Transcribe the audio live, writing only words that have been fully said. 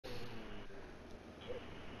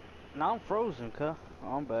Now I'm frozen, cuh.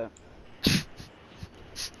 Oh, I'm bad.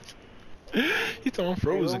 He told I'm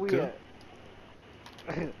frozen, Hey,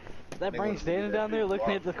 cuh. That brain standing down there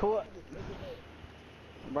looking at the court.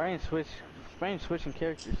 Brain switching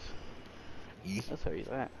characters. Yeah. That's how he's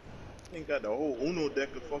at. Ain't got the whole Uno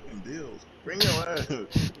deck of fucking deals. Bring your ass.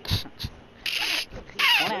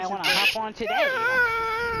 I wanna hop on today.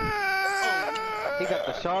 He got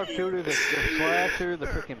the sharpshooter, the slasher, the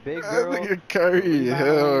freaking big girl. Look at Curry,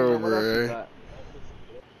 hell, bro.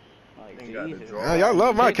 Like, Y'all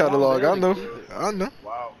love my catalog, I know. I know.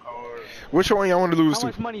 Wild card. Which one y'all want to lose How to?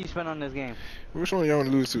 much money you spent on this game? Which one y'all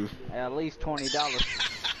want to lose to? At least $20.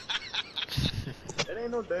 It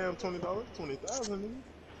ain't no damn $20. 20,000.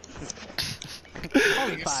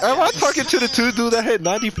 Am I talking to the two dude that had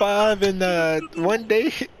 95 in one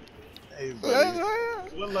day? Hey, buddy.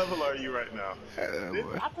 What level are you right now?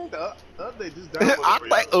 I think the update just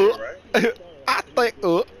downloaded right? I think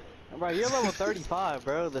Bro, you're level 35,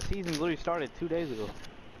 bro. The season literally started 2 days ago.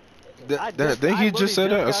 Then he just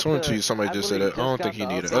said that? I swear to you, somebody just said that. I don't think he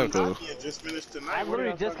needed that, though. I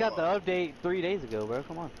literally just got the update 3 days ago, bro.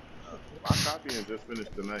 Come on. My copying just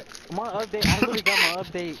finished tonight. Come on, update. I literally got my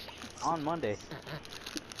update on Monday.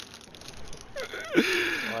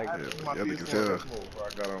 Like, I can tell. Before I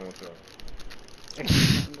got on with y'all.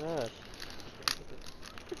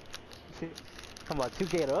 Come on,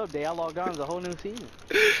 2K to update. I logged on to a whole new season.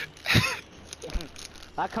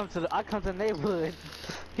 I come to the neighborhood.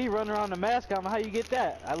 He run around the mascot. How you get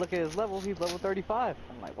that? I look at his level. He's level 35.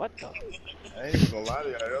 I'm like, what the? I ain't even gonna lie to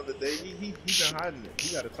you. The other day, he been hiding it.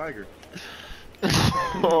 He got a tiger.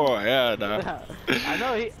 Oh yeah, nah. I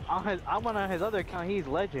know he I went on his other account. He's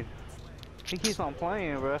legend. He keeps on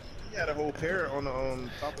playing, bro. He had a whole parrot on the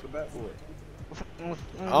top of the backboard.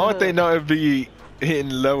 I don't think no it'd be hitting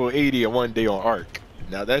level 80 in one day on Arc.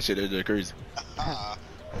 Now that shit is just crazy.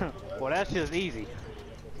 Well, that's just easy.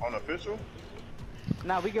 On official?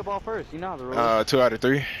 Nah, we get ball first. You know how the rule is. 2 out of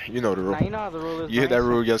 3. You know the rule. Nah, you know how the rule is. You hit that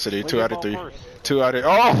rule yesterday. 2 out of 3. First. 2 out of.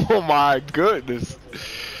 Oh my goodness.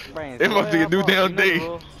 Brains, It must be a new damn day.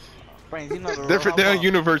 Brains, you know the rule. Different damn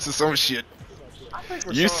universe or some shit.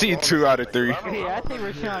 You see 2 out of 3. Yeah, I think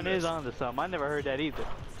Rashawn is on to something. I never heard that either.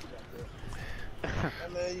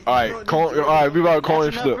 Alright, we about to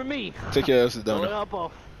coin flip. For me. Take your asses down there.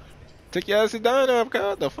 Take your asses down there,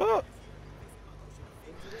 what the fuck?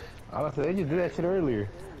 I was saying, you did that shit earlier.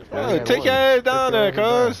 Take your ass down there,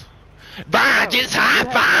 cuz. Bye, just high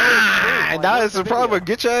five! That's the problem,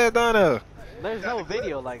 get your ass down there. There's no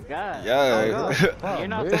video like that. Yeah. You're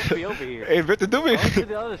not supposed to be over here. Hey, Victor, do me. Go to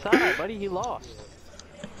the other side, buddy. He lost.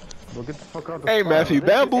 Well, get the fuck out the Hey, spot. Matthew,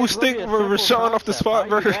 bamboo stick for Rashawn off the spot,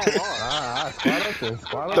 bro. Throw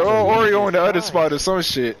Oreo on the other spot or some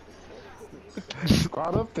shit.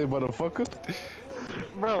 Squad up there, motherfucker.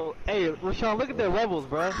 Bro, hey, Rashawn, look at their levels,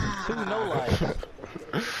 bro. 2 no lives.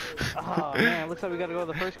 Oh, man, looks like we gotta go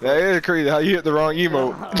to the first That is crazy how you hit the wrong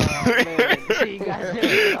emote.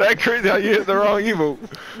 That crazy how you hit the wrong emote.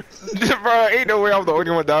 Bro, ain't no way I'm the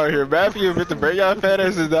only one down here. Matthew and Victor, bring y'all fat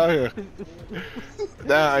asses down here.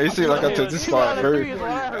 Nah, you see like I took this spot, bro.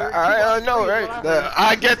 I know, right?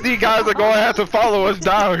 I guess these guys are gonna have to follow us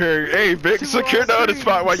down here. Hey, Vic, secure the other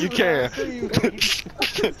spot while you can. Hey,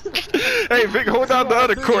 Vic, hold down the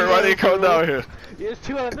other court while they come down here. It's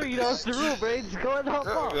 2 out of 3, you know, it's the rule, bro. Just go ahead and hop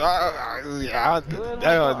off.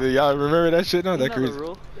 Y'all remember that shit? No, that crazy.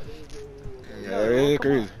 Yeah, it's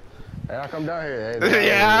crazy. Hey, I'll come down here. Hey,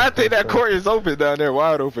 yeah, I think that court is open down there,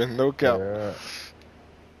 wide open, no cap. Yeah.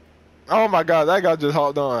 Oh my god, that guy just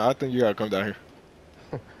hopped on. I think you gotta come down here.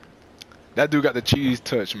 That dude got the cheese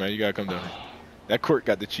touch, man. You gotta come down here. That court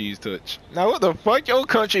got the cheese touch. Now what the fuck your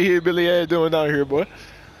country here, Billy ass doing down here, boy?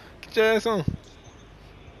 Get your ass on.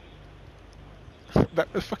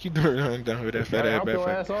 What the fuck you doing down with that fat ass back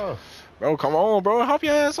ass off. Bro, come on, bro. Hop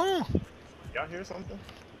your ass on. Y'all hear something?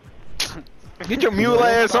 Get your mule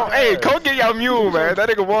ass on. Hey, come get your mule, man. That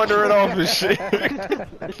nigga wandering off and shit.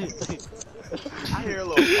 I hear a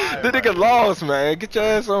little fire. That nigga lost, man. Get your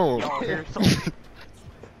ass on. Bro,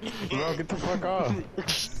 get the fuck off.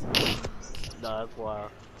 Nah, that's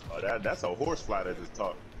wild. Oh, that's a horsefly that just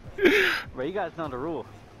talked. Bro, you guys know the rule.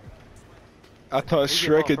 I thought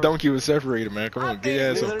Shrek and Donkey was separated, man. Come on, get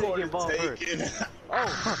your ass on. Literally get ball first.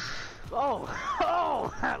 Oh,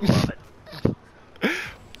 I love it.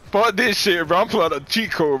 Fuck this shit, bro. I'm pulling a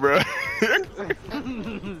cheat code, bro.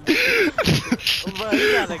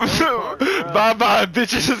 Bye bye,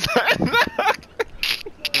 bitches.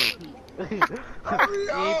 You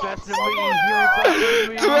ain't faster than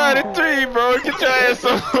me. 2 out of 3, bro. Get your ass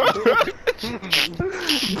on.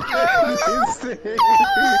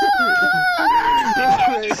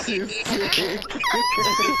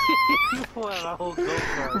 What a whole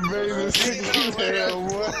go-kart. Baby, sick hell,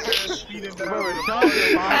 boy. Bro, Sean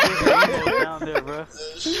did 5 different emos down there, bro.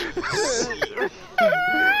 Sean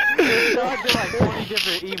did like 20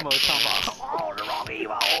 different emos talking about, oh, the wrong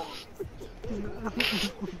emo.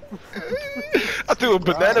 I threw a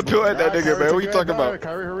banana peel at that nigga, man. What you talking about?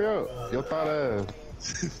 Kyrie, hurry up. Your thought ass.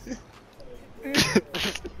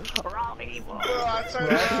 Wrong emo. Bro, I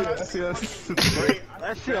turned around.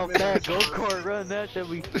 That shit on that go-kart run, that shit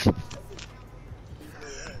we...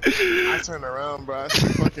 I turned around, bro. I see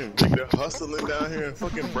fucking Victor hustling down here and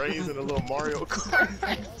fucking Brains in a little Mario Kart.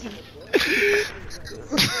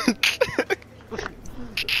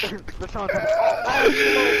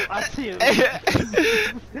 I see him.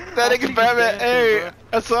 That nigga Batman, hey,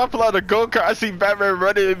 I saw I pull out a go-kart, I see Batman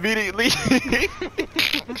running immediately.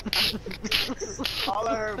 All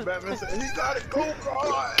I heard Batman say, he got a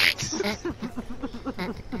go-kart.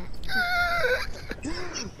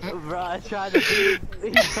 Bro, I tried to beat him. He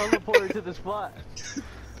teleported to the spot.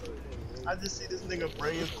 I just see this nigga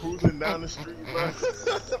Brains cruising down the street, bro.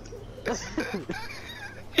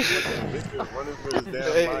 Victor running for his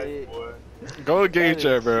damn life, boy. Go engage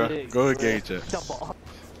that, bro. Go engage that.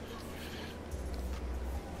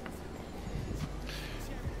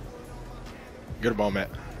 Get the ball, Matt.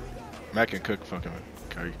 Matt can cook fucking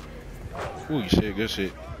curry. Ooh, shit, good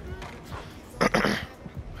shit.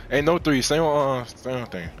 Ain't no 3, stay on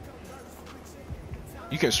thing.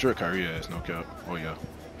 You can strip Kyrie ass, no cap. Oh yeah.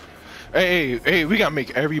 Hey, we gotta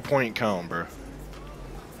make every point count, bro.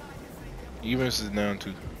 Even if it's down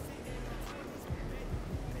 2.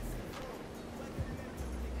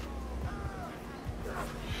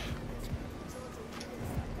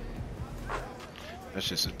 That's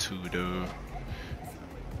just a 2, dude.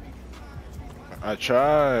 I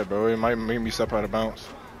tried, bro. It might make me step out of bounds.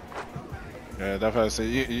 Yeah, that's what I say.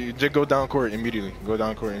 You just go down court immediately. Go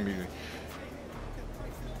down court immediately.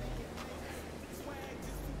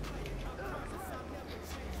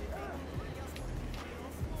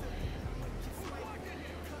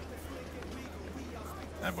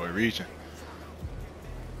 That boy reaching.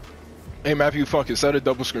 Hey, Matthew, fuck it. Set a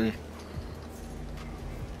double screen.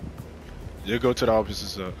 Just go to the opposite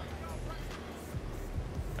side.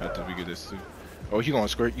 After we get this too. Oh, he gonna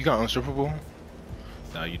squirt. You got unstrippable?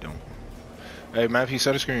 Nah, you don't. Hey, Matthew,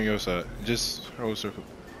 set a screen on your side. Just hold circle.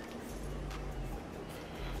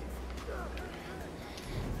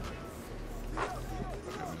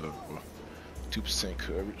 Okay, 2%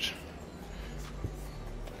 coverage.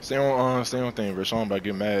 Stay on thing, bro. Sean about to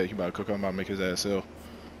get mad. He about to cook up, about to make his ass sell.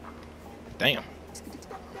 Damn.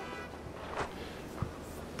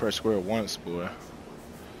 Press square once, boy.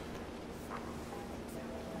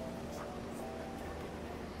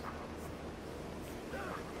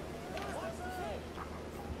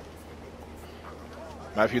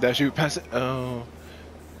 Matthew, that's you. Pass it. Oh.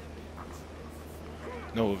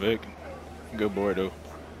 No, Vic. Good board, though.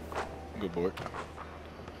 Good board.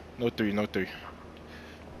 No 3, no 3.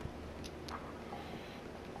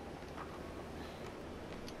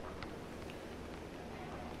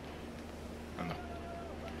 I know.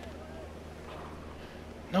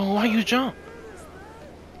 No, why you jump?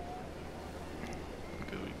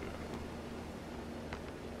 Good, good.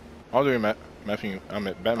 All the way, Matthew. I'm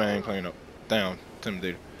at Batman ain't playing up. Down.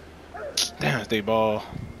 Intimidated. Damn, stay ball.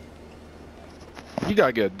 You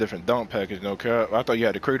gotta get a different dunk package, no cap. I thought you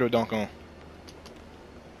had the cradle dunk on.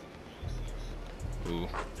 Ooh.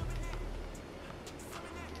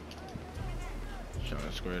 Trying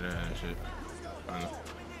to square that and shit. I know.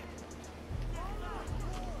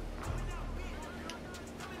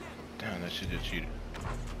 Damn, that shit just cheated.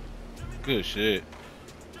 Good shit.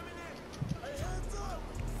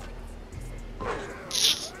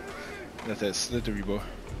 That's that slithery boy.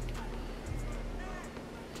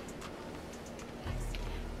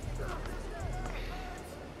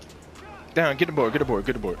 Down, get the board, get the board,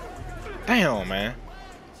 get the board. Damn, man.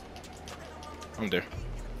 I'm there.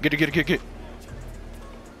 Get it.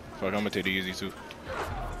 Fuck, I'm gonna take it easy too.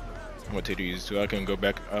 I can go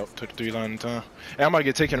back out to the 3 line in time. Hey, I might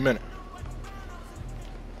get taken in a minute.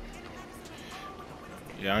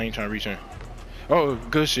 Yeah, I ain't trying to reach in. Oh,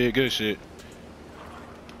 good shit.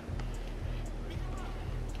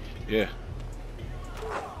 Yeah.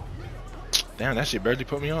 Damn, that shit barely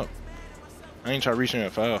put me up. I ain't trying to reach in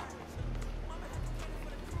that foul.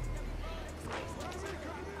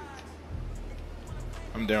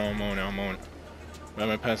 I'm down, I'm on it. I'm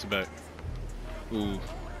gonna pass it back. Ooh.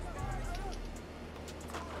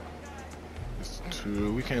 It's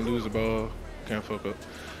 2. We can't lose the ball. Can't fuck up.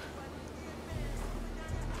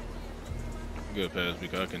 Good pass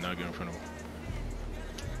because I cannot get in front of him.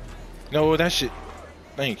 No, that shit.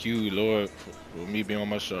 Thank you, Lord, for me being on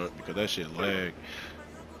my shot because that shit lag.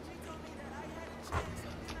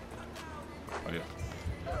 Oh yeah.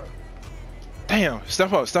 Damn!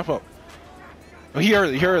 Step up! Step up! Oh, he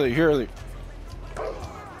early! He early! He early!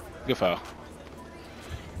 Good foul.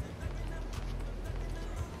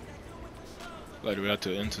 Like we had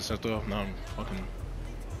to intercept off. Now I'm fucking.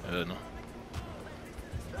 No.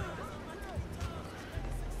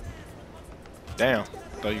 Damn.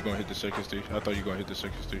 Thought you were gonna hit the second three. I thought you were gonna hit the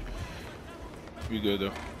second three. You good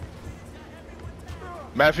though.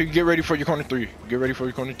 Matthew, get ready for your corner three. Get ready for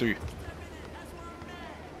your corner three.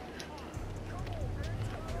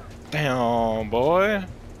 Damn, boy.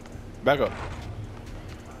 Back up.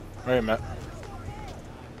 Alright, Matt.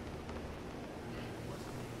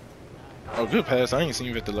 Oh, good pass. I ain't seen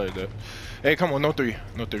you hit the like that. Hey, come on, no three.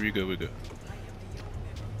 No three, we good, we good.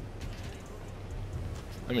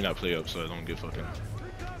 Let me not play up so I don't get fucking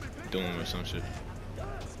doing or some shit.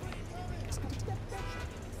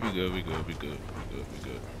 We good, we good, we good, we good, we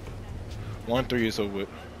good. 1-3 is over with.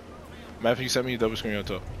 Matthew, send me a double screen on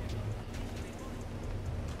top.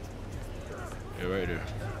 Yeah, right there.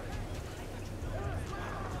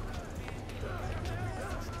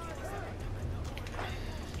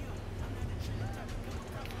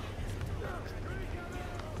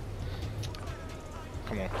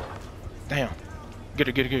 Come on. Damn. Get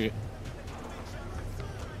it, get it, get it.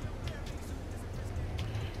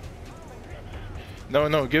 No,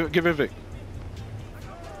 no, give it Vic.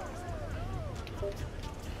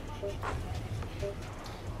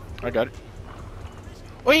 I got it.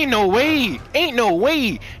 Oh, ain't no way! Ain't no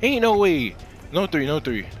way! Ain't no way! No three, no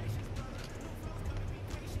three.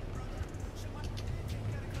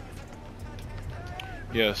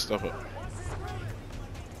 Yeah, stuff up.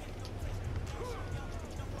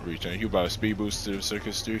 Reaching, you about a speed boost to the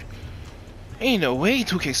circus 3. Ain't no way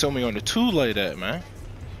 2K sold me on the 2 like that, man.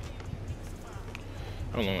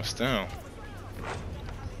 Hold on, it's down.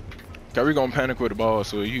 Kyrie gonna panic with the ball,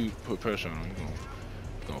 so you put pressure on him, he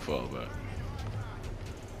gonna fall back.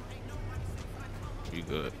 You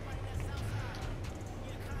good.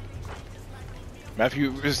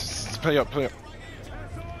 Matthew, just play up, play up.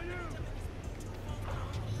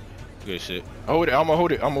 Good shit. Hold it, I'm gonna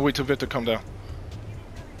hold it. I'm gonna wait till Victor come down.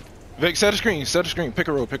 Vic, set a screen, pick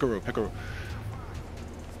a row, pick a row, pick a row.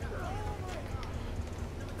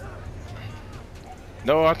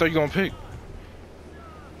 No, I thought you gonna pick.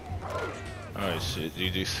 Alright, shit,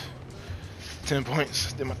 GG's. 10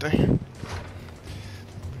 points, did my thing.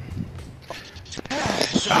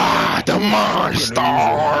 Ah, the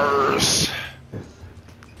monsters!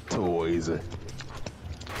 Too easy.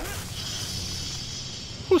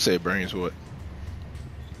 Who said brains what?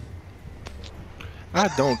 I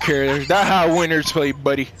don't care. That's how winners play,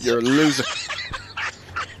 buddy. You're a loser.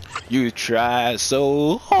 You tried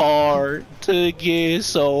so hard to get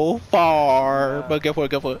so far, but guess what?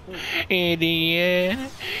 Guess what? In the end,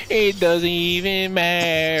 it doesn't even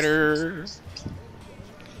matter.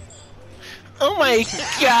 Oh my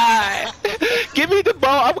God! Give me the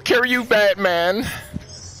ball. I will carry you, Batman.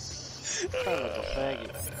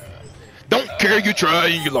 Don't care. You try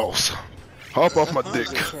and you lost. Hop off my dick.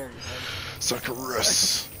 Suck a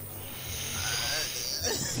rest.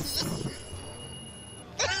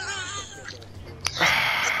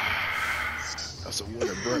 That's a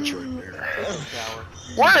winner brunch right there.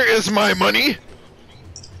 Where is my money?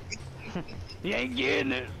 You ain't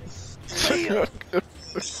getting it.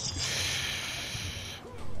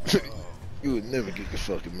 You would never get your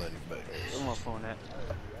fucking money back. I'm up on that.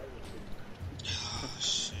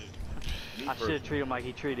 I should have treated him like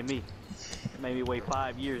he treated me. It made me wait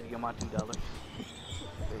 5 years to get my $2.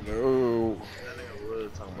 No.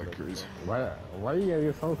 That's Crazy. Why you gotta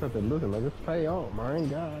get so type of looking like just pay off, man?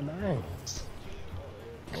 God dang.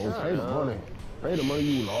 Oh, pay the money. Pay the money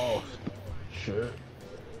you lost. Shit.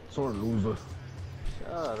 Sort of loser.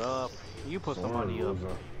 Shut up. You put some money up.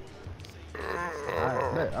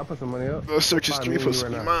 Alright, I put some money up. The search is 3 for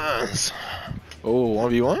some mines. Oh,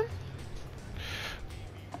 1v1?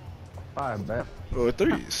 5 bet. Oh,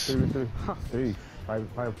 3s. 3.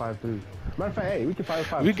 5, 5, 3. Matter of fact, hey, we can 5,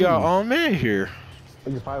 5, We 2. got all man here.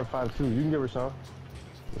 We can 5, 5, 2. You can give her some.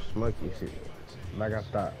 Smoky shit. Like I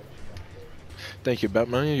thought. Thank you,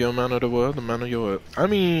 Batman. You're a man of the world, the man of your world. I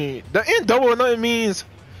mean, the end double or nothing means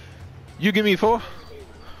you give me 4.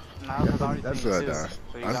 Nah, That's what I know.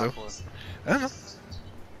 So you I got know. 4. I know.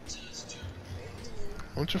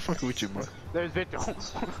 I'm just fucking with you, boy. There's Victor.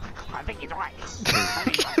 I think he's right.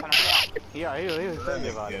 Yeah, he was telling me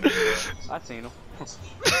about it. I seen him.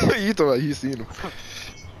 You thought you seen him.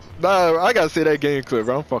 Nah, I gotta say that game clip,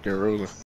 bro. I'm fucking rolling.